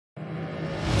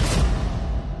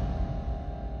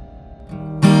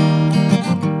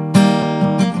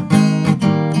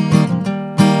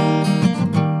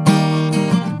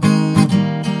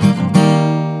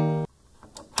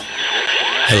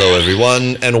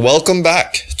everyone, and welcome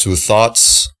back to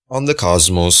Thoughts on the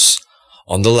Cosmos.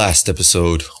 On the last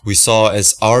episode, we saw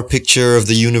as our picture of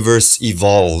the universe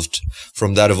evolved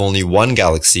from that of only one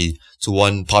galaxy to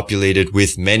one populated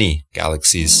with many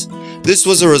galaxies. This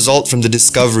was a result from the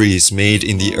discoveries made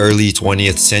in the early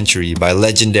 20th century by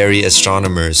legendary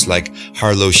astronomers like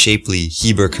Harlow Shapley,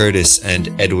 Heber Curtis,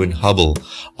 and Edwin Hubble,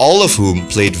 all of whom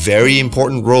played very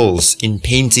important roles in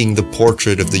painting the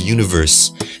portrait of the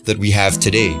universe that we have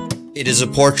today. It is a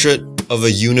portrait of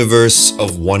a universe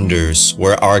of wonders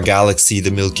where our galaxy,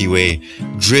 the Milky Way,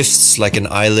 drifts like an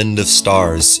island of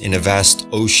stars in a vast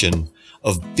ocean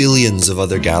of billions of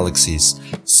other galaxies,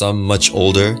 some much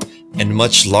older and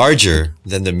much larger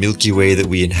than the Milky Way that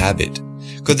we inhabit.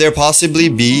 Could there possibly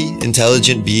be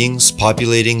intelligent beings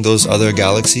populating those other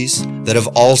galaxies that have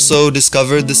also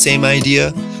discovered the same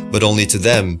idea, but only to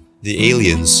them, the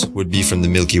aliens would be from the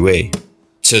Milky Way?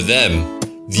 To them,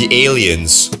 the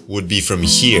aliens would be from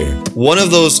here. One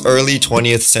of those early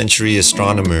 20th century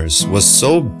astronomers was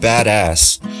so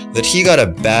badass that he got a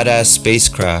badass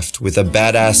spacecraft with a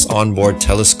badass onboard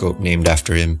telescope named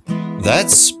after him.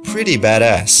 That's pretty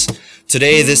badass.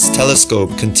 Today, this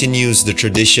telescope continues the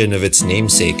tradition of its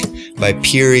namesake by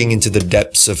peering into the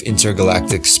depths of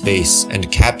intergalactic space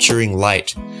and capturing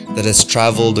light that has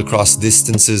traveled across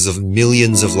distances of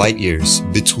millions of light years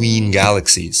between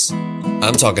galaxies.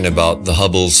 I'm talking about the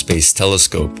Hubble Space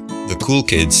Telescope. The cool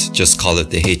kids just call it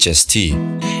the HST.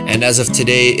 And as of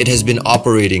today, it has been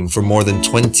operating for more than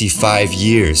 25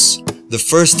 years. The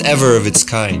first ever of its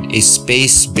kind, a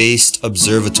space-based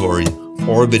observatory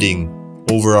orbiting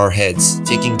over our heads,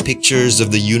 taking pictures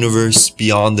of the universe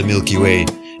beyond the Milky Way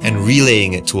and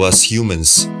relaying it to us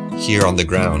humans here on the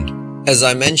ground. As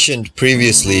I mentioned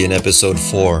previously in episode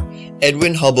 4,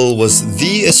 Edwin Hubble was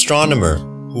the astronomer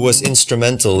who was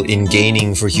instrumental in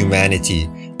gaining for humanity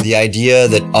the idea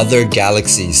that other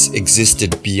galaxies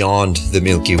existed beyond the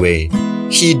Milky Way.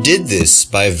 He did this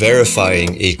by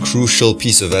verifying a crucial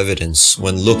piece of evidence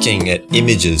when looking at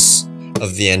images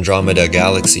of the Andromeda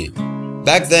galaxy.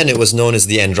 Back then it was known as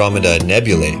the Andromeda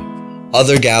Nebulae.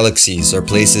 Other galaxies are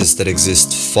places that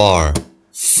exist far,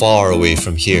 far away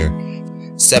from here,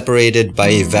 separated by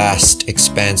a vast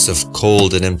expanse of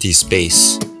cold and empty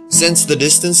space. Since the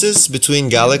distances between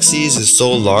galaxies is so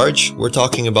large, we're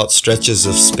talking about stretches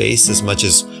of space as much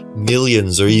as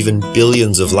millions or even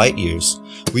billions of light years,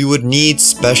 we would need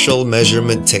special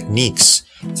measurement techniques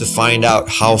to find out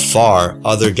how far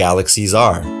other galaxies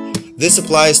are. This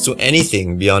applies to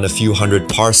anything beyond a few hundred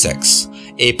parsecs.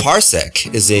 A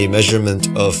parsec is a measurement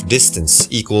of distance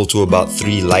equal to about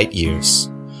 3 light years.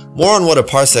 More on what a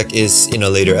parsec is in a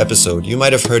later episode. You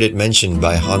might have heard it mentioned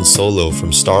by Han Solo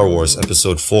from Star Wars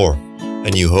Episode 4, A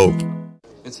New Hope.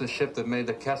 It's the ship that made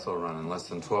the Kessel run in less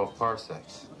than 12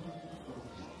 parsecs.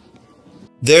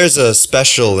 There's a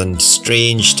special and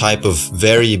strange type of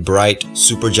very bright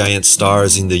supergiant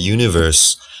stars in the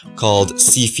universe called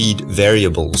Cepheid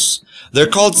variables. They're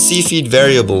called Cepheid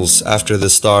variables after the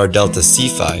star Delta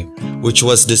Cephi, which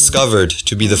was discovered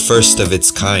to be the first of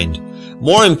its kind.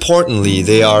 More importantly,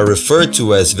 they are referred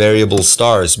to as variable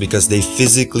stars because they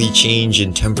physically change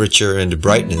in temperature and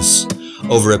brightness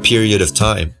over a period of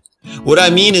time. What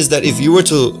I mean is that if you were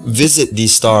to visit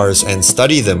these stars and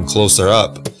study them closer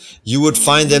up, you would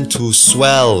find them to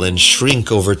swell and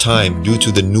shrink over time due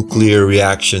to the nuclear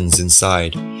reactions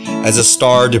inside. As a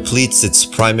star depletes its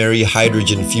primary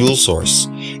hydrogen fuel source,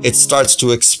 it starts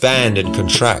to expand and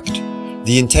contract.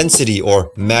 The intensity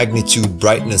or magnitude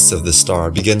brightness of the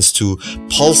star begins to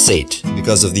pulsate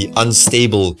because of the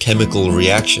unstable chemical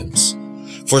reactions.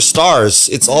 For stars,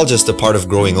 it's all just a part of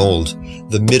growing old.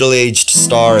 The middle-aged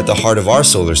star at the heart of our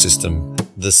solar system,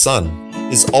 the Sun,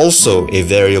 is also a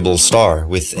variable star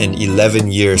with an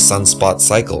 11-year sunspot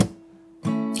cycle.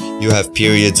 You have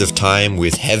periods of time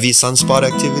with heavy sunspot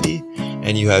activity,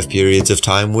 and you have periods of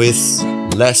time with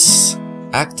less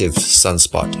active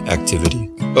sunspot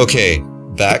activity. Okay,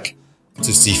 back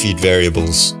to Cepheid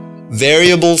variables.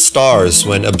 Variable stars,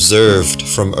 when observed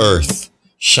from Earth,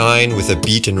 shine with a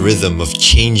beat and rhythm of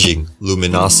changing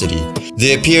luminosity.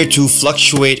 They appear to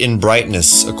fluctuate in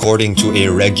brightness according to a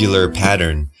regular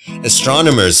pattern.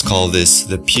 Astronomers call this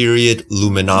the period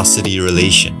luminosity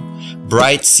relation.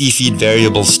 Bright Cepheid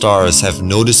variable stars have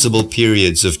noticeable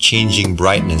periods of changing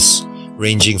brightness,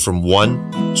 ranging from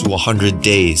 1 to 100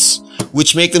 days,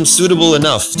 which make them suitable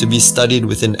enough to be studied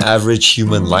within average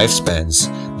human lifespans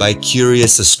by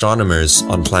curious astronomers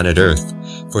on planet Earth.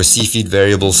 For Cepheid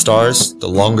variable stars, the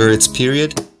longer its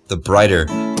period, the brighter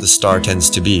the star tends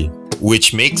to be,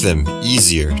 which make them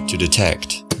easier to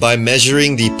detect. By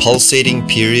measuring the pulsating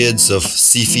periods of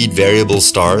Cepheid variable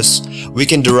stars, we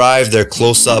can derive their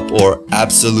close-up or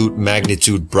absolute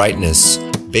magnitude brightness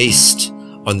based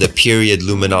on the period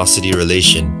luminosity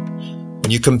relation.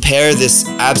 When you compare this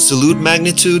absolute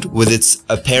magnitude with its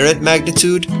apparent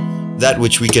magnitude, that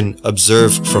which we can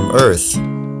observe from Earth,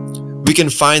 we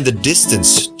can find the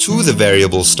distance to the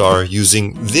variable star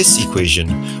using this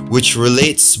equation, which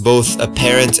relates both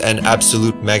apparent and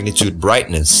absolute magnitude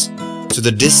brightness to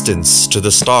the distance to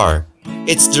the star.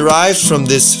 It's derived from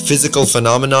this physical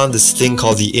phenomenon, this thing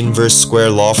called the inverse square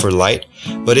law for light,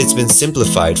 but it's been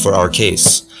simplified for our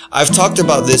case. I've talked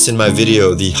about this in my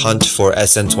video, The Hunt for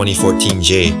SN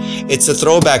 2014J. It's a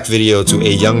throwback video to a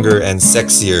younger and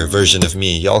sexier version of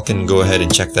me. Y'all can go ahead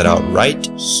and check that out right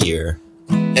here.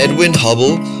 Edwin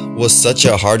Hubble was such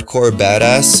a hardcore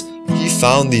badass. He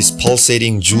found these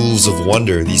pulsating jewels of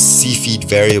wonder, these Cepheid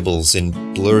variables in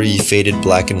blurry, faded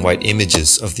black and white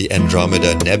images of the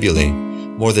Andromeda Nebulae,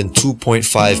 more than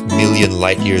 2.5 million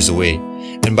light years away.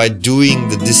 And by doing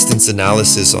the distance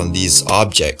analysis on these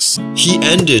objects, he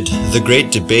ended the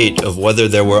great debate of whether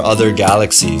there were other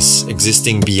galaxies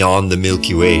existing beyond the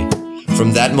Milky Way.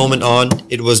 From that moment on,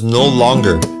 it was no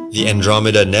longer the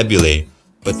Andromeda Nebulae,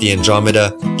 but the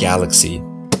Andromeda Galaxy.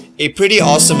 A pretty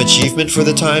awesome achievement for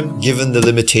the time, given the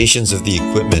limitations of the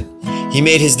equipment. He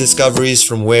made his discoveries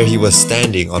from where he was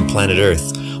standing on planet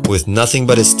Earth, with nothing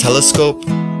but his telescope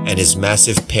and his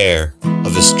massive pair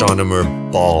of astronomer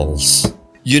balls.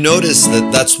 You notice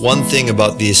that that's one thing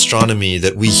about the astronomy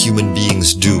that we human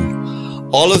beings do.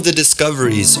 All of the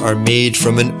discoveries are made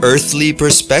from an earthly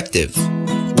perspective.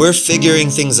 We're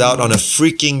figuring things out on a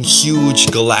freaking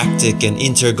huge galactic and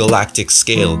intergalactic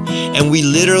scale, and we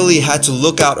literally had to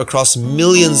look out across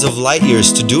millions of light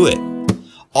years to do it.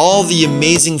 All the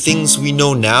amazing things we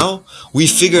know now, we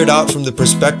figured out from the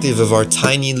perspective of our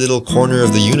tiny little corner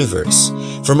of the universe,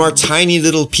 from our tiny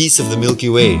little piece of the Milky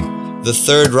Way, the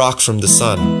third rock from the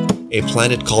sun, a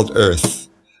planet called Earth,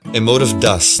 a mote of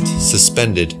dust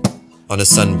suspended on a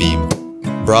sunbeam.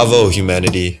 Bravo,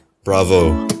 humanity.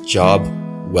 Bravo. Job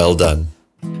well done.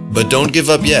 But don't give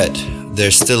up yet.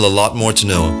 There's still a lot more to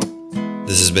know.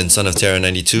 This has been Son of Terra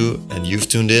 92, and you've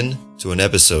tuned in to an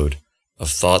episode of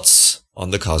Thoughts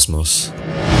on the Cosmos.